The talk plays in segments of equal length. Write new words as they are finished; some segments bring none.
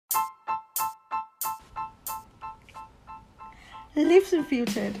Lips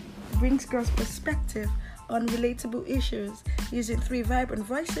Unfiltered brings girls' perspective on relatable issues using three vibrant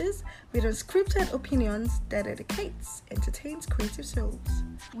voices with unscripted opinions that educates, entertains creative souls.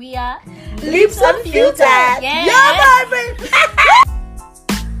 We are Lips Unfiltered! Yeah, baby!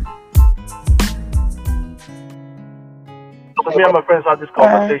 Me and my friends had this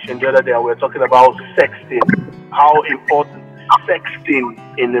conversation the other day, and we were talking about sexting, how important sexting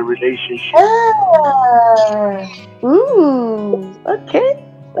in a relationship. Okay.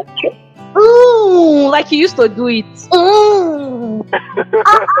 Like you used to do it.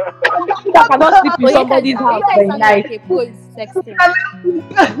 I cannot sleep in somebody's house by night. Who is sexting? I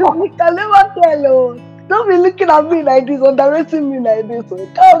can never tell. Don't be looking at me like this, underrating me like this.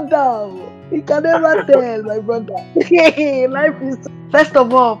 Calm down. You can never tell, my brother. Life is. First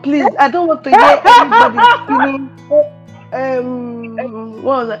of all, please, I don't want to hear anybody feeling.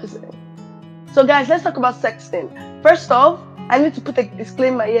 What was I saying? So, guys, let's talk about sexting. First off, I need to put a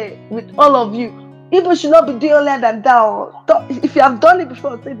disclaimer here with all of you. People should not be doing all that down. If you have done it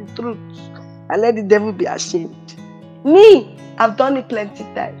before, say the truth and let the devil be ashamed. Me, I've done it plenty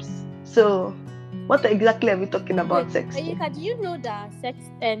times. So, what exactly are we talking about sexting? Ayika, do you know that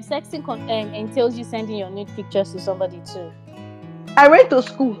sexting entails you sending your nude pictures to somebody too? I went to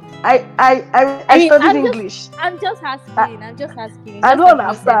school. I studied English. I'm just asking. I don't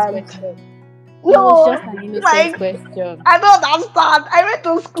understand. No, it's just an innocent question. I don't understand. I went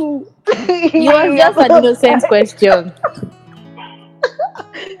to school. You was just an innocent question.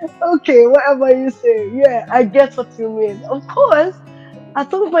 Okay, whatever you say. Yeah, I get what you mean. Of course,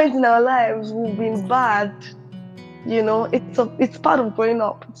 at some point in our lives, we've been bad. You know, it's part of growing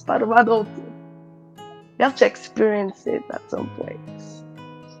up. It's part of adulthood. You have to experience it at some point.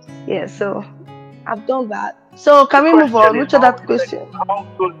 Yeah, so I've done that. So can we move on? Which other question?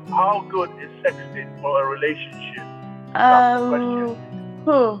 How good is sexting for a relationship?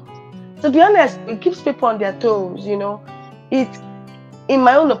 To be honest, it keeps people on their toes. You know, in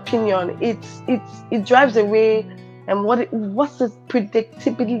my own opinion, it drives away. And what's the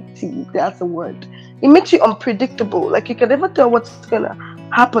predictability? That's the word. It makes you unpredictable. Like you can never tell what's gonna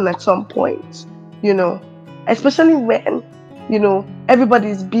happen at some point. You know, especially when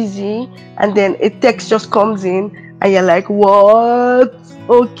everybody's busy, and then a text just comes in, and you're like, "What?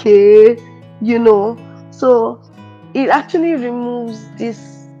 Okay," So it actually removes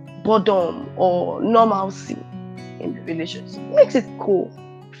this boredom or normalcy in the relationship. It makes it cool,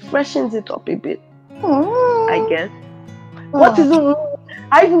 freshens it up a bit. I guess. What is it?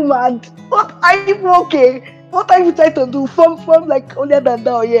 Are you mad? What are you okay? What are you trying to do? From like earlier than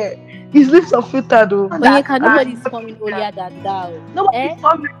now, yeah. His lips are filtered though. Nobody's coming earlier than down. Nobody's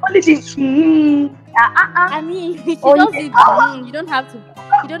coming. Only she. I mean, she does it. You don't have to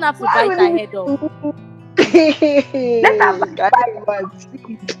bite her head off. Let her bite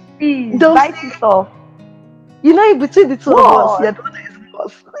it. Please, bite it off. You know, in between the two of us, you're the one that is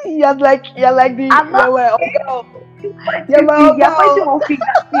boss. You're like the. I'm not. You're pointing one finger.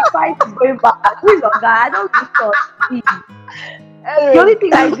 The fight is going back. Who is Oga? I don't do stuff. The only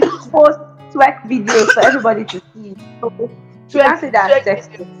thing I do is post twerk videos for everybody to see. So you can't say that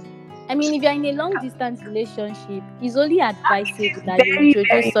sexting. I mean, if you're in a long distance relationship, it's only advisable that you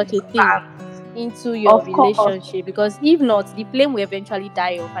introduce such a thing into your relationship, because if not, the flame will eventually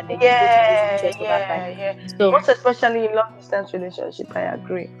die off, and then you go to lose interest over time. So, most especially in long distance relationship, I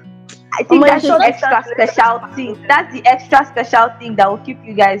agree. I think that's the extra special thing. That's the extra special thing that will keep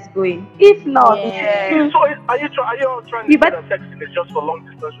you guys going. If not, So are you trying to say that sexting is just for long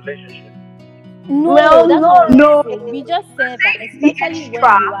distance relationship? No. We just said that, especially when you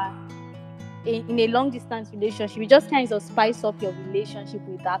are in a long distance relationship, you just kind of spice up your relationship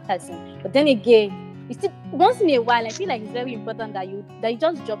with that person. But then again, it's still, once in a while, I feel like it's very important that you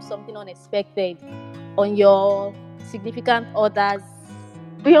just drop something unexpected on your significant others.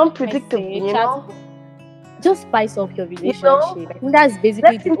 Be unpredictable, Just spice up your relationship. I think that's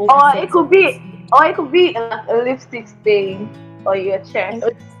basically the whole it could be a lipstick stain on your chest.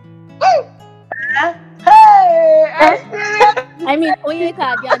 I mean,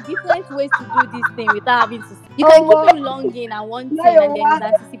 Onyeka, there are different ways to do this thing without having to. You can keep him longing and one thing, and then he's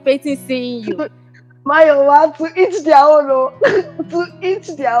anticipating seeing you. Mayowa, to each their own, to each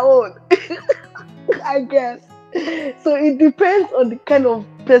their own. I guess. So it depends on the kind of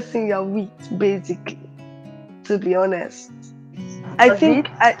person you're with, basically. To be honest, I think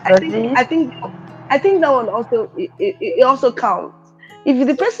that one also it also counts. If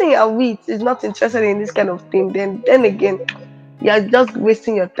the person you're with is not interested in this kind of thing, then again, you're just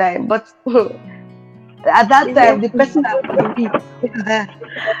wasting your time. But at that time, the person that was with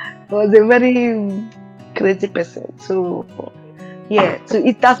was a very crazy person. So Yeah, to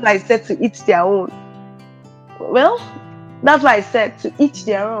eat. That's why I said to each their own. Well, that's why I said to each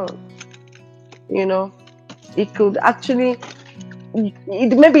their own. You know, it could actually,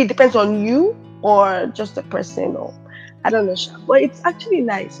 maybe it depends on you or just the person, or I don't know, but it's actually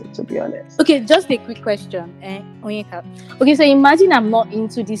nice, to be honest. Okay, just a quick question, Onyeka. Okay, so imagine I'm not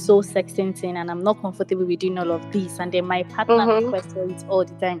into this whole sexting thing and I'm not comfortable with doing all of this, and then my partner requests for it all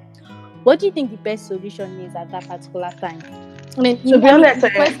the time. What do you think the best solution is at that particular time? I mean, he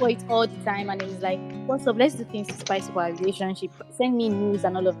requests for it all the time, and it's like, what's up? Let's do things to spice up our relationship. Send me news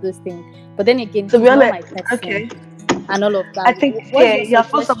and all of those things. But then again, to be honest, my person and all of that. I think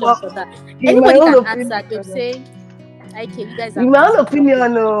first of all, anybody can answer. They'll say, okay, you guys are. In my own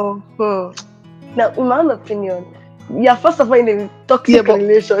opinion, now, in my own opinion, first of all in a toxic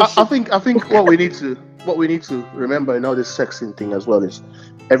relationship. I think what we need to remember in all this sexing thing as well is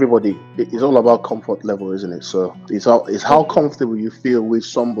everybody. It's all about comfort level, isn't it? So it's how comfortable you feel with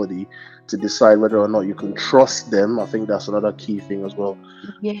somebody to decide whether or not you can trust them. I think that's another key thing as well.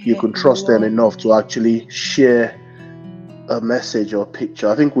 Yeah, you can trust them enough to actually share a message or picture.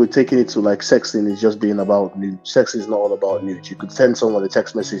 I think we're taking it to like sexting is just being about nudes. Sexting is not all about nudes. You could send someone a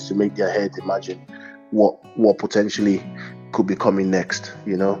text message to make their head imagine what potentially could be coming next,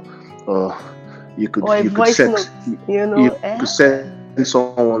 you know. You could send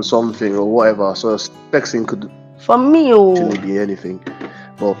someone something or whatever. So sexting could for me actually be anything.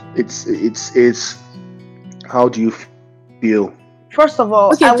 But it's how do you feel? First of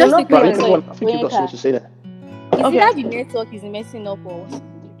all, okay, I will not I think you got something to say there. Is it that the network is messing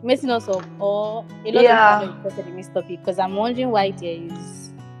us up, or a lot of people are not interested in this topic? Because I'm wondering why there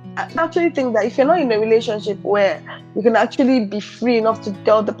is. I actually think that if you're not in a relationship where you can actually be free enough to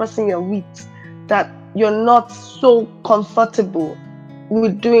tell the person you're with that you're not so comfortable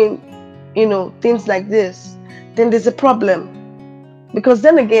with doing, things like this, then there's a problem. Because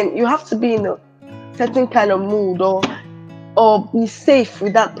then again, you have to be in a certain kind of mood or be safe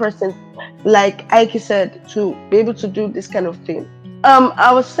with that person, like Ike said, to be able to do this kind of thing.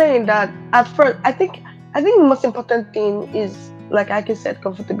 I was saying that at first, I think the most important thing is, like Ike said,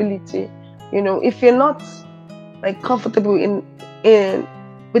 comfortability. If you're not like comfortable in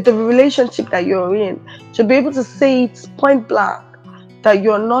with the relationship that you're in, to be able to say it point blank that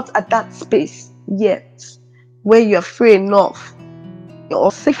you're not at that space yet where you're free enough or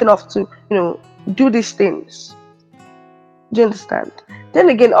safe enough to do these things. Do you understand? Then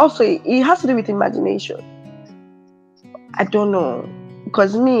again, also it has to do with imagination. I don't know,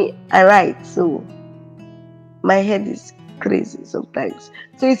 because I write, so my head is crazy sometimes.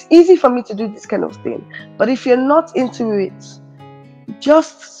 So it's easy for me to do this kind of thing. But if you're not into it,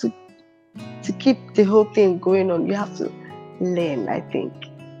 just to keep the whole thing going on, you have to learn. I think,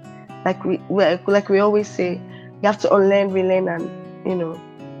 like we always say, you have to unlearn, relearn, and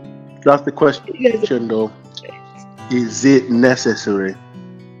That's the question, though. Is it necessary?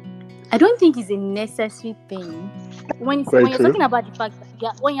 I don't think it's a necessary thing. When you're talking about the fact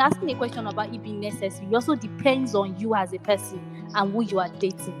that when you're asking a question about it being necessary, it also depends on you as a person and who you are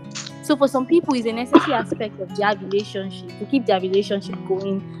dating. So for some people, it's a necessary aspect of their relationship to keep their relationship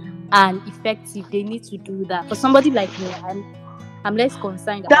going and effective. They need to do that. For somebody like me, I'm less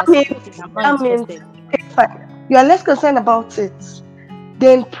concerned about it. You are less concerned about it.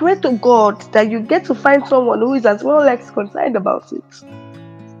 Then pray to God that you get to find someone who is as well less concerned about it.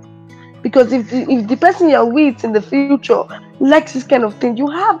 Because if the person you're with in the future likes this kind of thing, you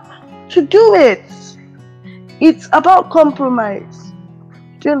have to do it. It's about compromise.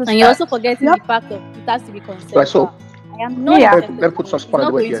 Do you understand? And you're also forgetting the fact of it has to be consensual. Right, so I am not. Let's put some spot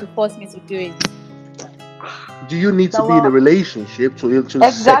away here. It's not going to force me to do it. Do you need to be in a relationship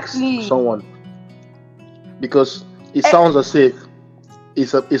to sex someone? Because it sounds as if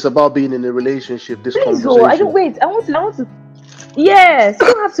it's about being in a relationship. This conversation. I want to. Yes, you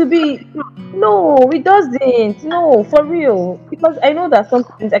don't have to be. No, it doesn't. No, for real. Because I know that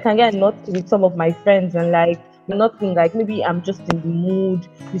sometimes I can get annoyed with some of my friends and nothing, like maybe I'm just in the mood.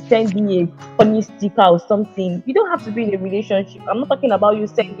 You send me a funny sticker or something. You don't have to be in a relationship. I'm not talking about you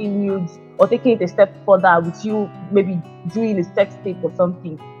sending nudes or taking it a step further with you maybe doing a sex tape or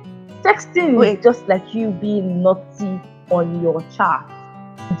something. Texting is just like you being naughty on your chat.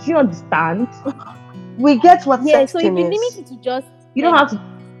 Do you understand? We get what sexting so if you limit it to just you don't have to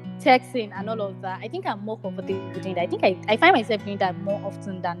texting and all of that, I think I'm more comfortable doing that. I think I find myself doing that more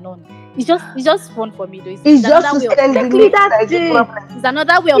often than not. It's just fun for me though. It's another way of it's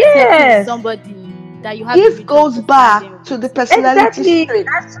another way of texting somebody that you have. It goes back to the personality trait.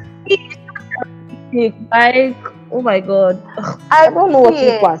 Like, oh my god, I don't know what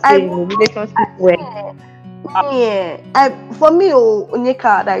people are saying in relationship where For me,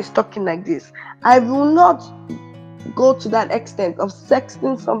 Onyeka that is talking like this, I will not go to that extent of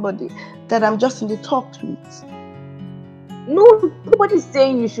sexting somebody that I'm just in the talks with. No, nobody's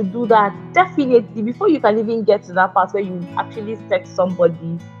saying you should do that. Definitely, before you can even get to that part where you actually text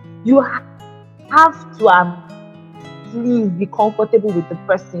somebody, you have to please be comfortable with the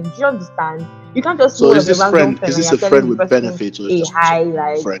person. Do you understand? You can't just so is this friend? Is this a friend with benefits or is just hi,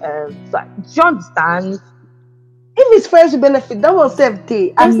 like friend? do you understand? If it's friends with benefit, that was same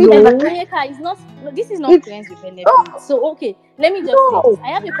day. And And Onyeka is not. This is not friends with benefit. So okay, let me just say this.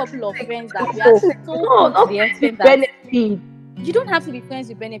 I have a couple of friends that we are so close to the extent that benefit. You don't have to be friends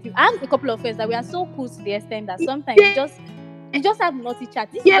with benefit. I have a couple of friends that we are so close to the extent that sometimes we just have naughty chat.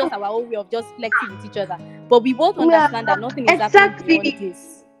 This is just our own way of just flexing with each other. But we both understand that nothing is happening beyond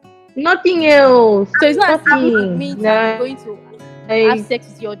this. Nothing else. So it's not as if me going to have sex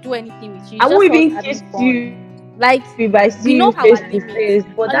with you or do anything with you. I won't even kiss you. Like, we know how face to face,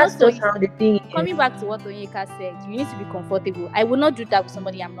 but that's just how the thing is. Coming back to what Onyeka said, you need to be comfortable. I will not do that with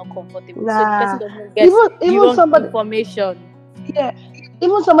somebody I'm not comfortable. Nah. So the person doesn't get even somebody information. Yeah,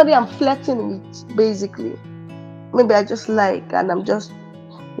 even somebody I'm flirting with, basically. Maybe I just like, and I'm just,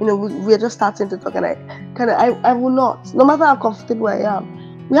 we're just starting to talk, and I will not, no matter how comfortable I am.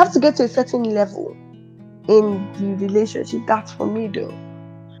 We have to get to a certain level in the relationship. That's for me, though.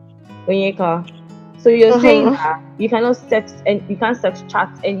 Onyeka, so you're saying that you cannot and you can't sex chat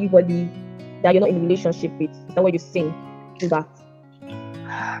anybody that you're not in a relationship with? Is that what you're saying? Do that? Is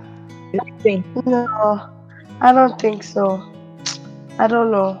that what you're saying? No, I don't think so. I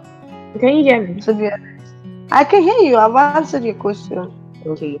don't know. Can you hear me? To be honest, I can hear you. I've answered your question.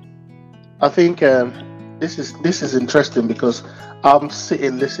 Okay. I think this is interesting because I'm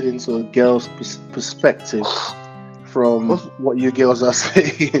sitting listening to a girl's perspective from what you girls are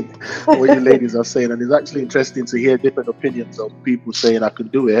saying, what you ladies are saying, and it's actually interesting to hear different opinions of people saying I can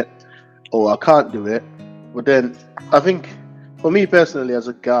do it or I can't do it. But then I think, for me personally, as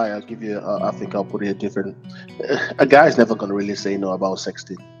a guy, I'll give you. I think I'll put it different. A guy's never gonna really say no about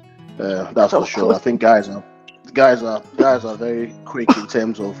sexting. That's for sure. I think guys are very quick in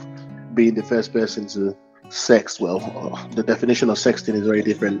terms of being the first person to sex. Well, the definition of sexting is very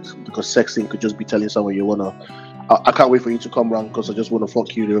different because sexting could just be telling someone you wanna. I can't wait for you to come round because I just want to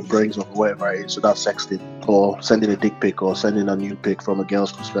fuck you your brains or whatever it is. So that's sexting, or sending a dick pic, or sending a nude pic from a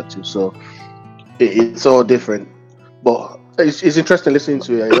girl's perspective. So it's all different, but. It's interesting listening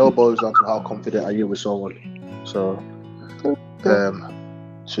to it. It all boils down to how confident are you with someone. So,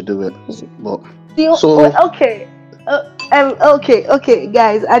 to do it. But, okay,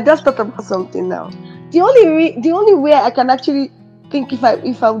 guys. I just thought about something now. The only way I can actually think if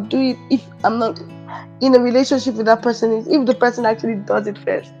I'll do it if I'm not in a relationship with that person is if the person actually does it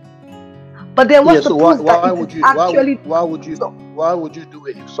first. But then what's the proof that why would you do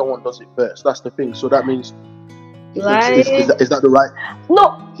it if someone does it first? That's the thing. So that means. Is that the right?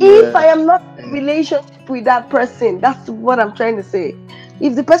 No, if I am not in a relationship with that person, that's what I'm trying to say.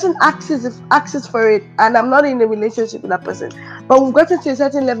 If the person asks for it, and I'm not in a relationship with that person, but we've gotten to a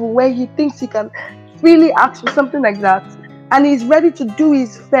certain level where he thinks he can really ask for something like that, and he's ready to do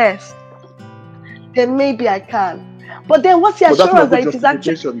his first, then maybe I can. But then what's the assurance that it is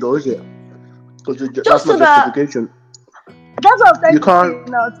actually? Though, is it? That's not justification. That's what I'm saying.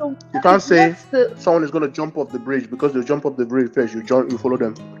 You can't say someone is going to jump off the bridge because they'll jump off the bridge first. You follow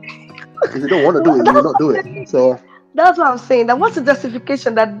them. If you don't want to do it, you will not do it. So that's what I'm saying. That what's the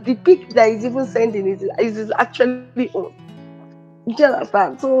justification that the pic that is even sending is actually on? Do you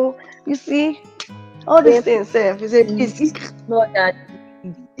understand? So you see, all these things. It's not that.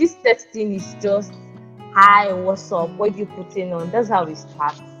 This texting is just hi, what's up? What you putting on? That's how it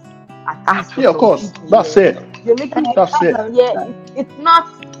starts. Yeah, of course. That's it. That's it. Yeah, it's not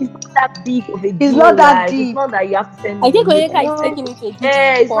that big of a deal. It's not that deep. It's not that you have to send. I think Onyeka is taking it a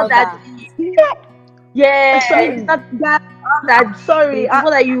bit it's not that deep. Yeah, sorry. It's not that. Sorry, it's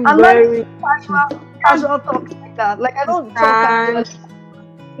not that you I'm very not casual talk like that. Like I don't talk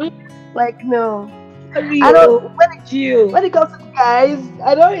like no. I don't. When it comes to guys,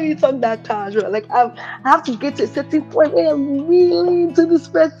 I don't really talk that casual. Like I have to get to a certain point where I'm really into this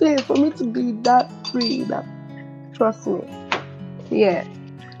person for me to be that free. That trust me. Yeah.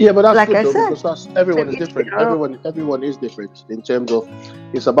 Yeah, but that's like good I though, said, because everyone is different. Everyone is different in terms of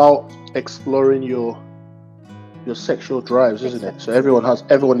it's about exploring your sexual drives, isn't it? So everyone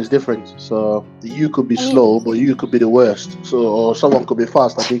is different. So you could be slow, but you could be the worst. So or someone could be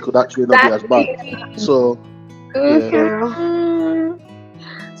fast and they could actually not be as bad. So yeah.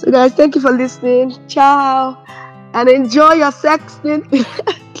 So guys, thank you for listening. Ciao, and enjoy your sexting.